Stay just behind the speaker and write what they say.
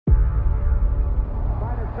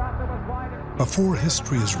Before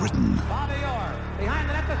history is written,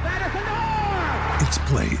 it's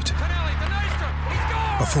played.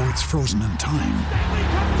 Before it's frozen in time,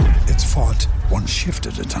 it's fought one shift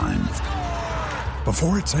at a time.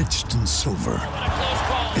 Before it's etched in silver,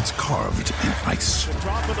 it's carved in ice.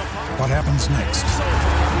 What happens next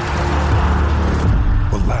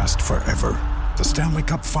will last forever. The Stanley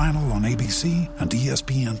Cup Final on ABC and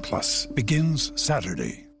ESPN Plus begins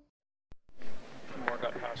Saturday. More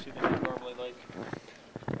got past you than you normally like?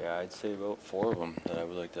 Yeah, I'd say about 4 of them that I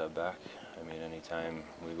would like to have back. I mean, anytime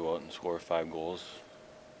we go out and score 5 goals,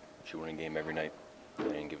 we should win a game every night. They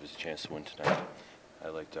didn't give us a chance to win tonight. I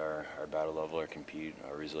liked our battle level, our compete,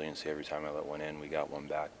 our resiliency. Every time I let one in, we got one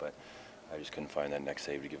back, but I just couldn't find that next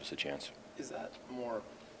save to give us a chance. Is that more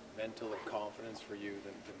mental and confidence for you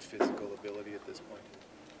than physical ability at this point?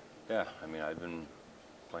 Yeah, I mean, I've been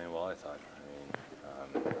playing well, I thought.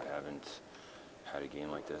 I mean, I haven't had a game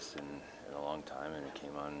like this in a long time, and it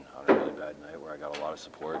came on a really bad night where I got a lot of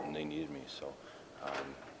support and they needed me. So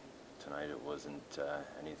tonight it wasn't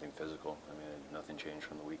anything physical. I mean, nothing changed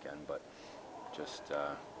from the weekend, but just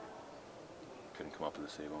couldn't come up with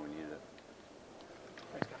a save when we needed it.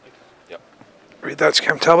 Thanks, Kelly. Yep. Read that's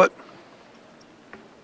Cam Talbot.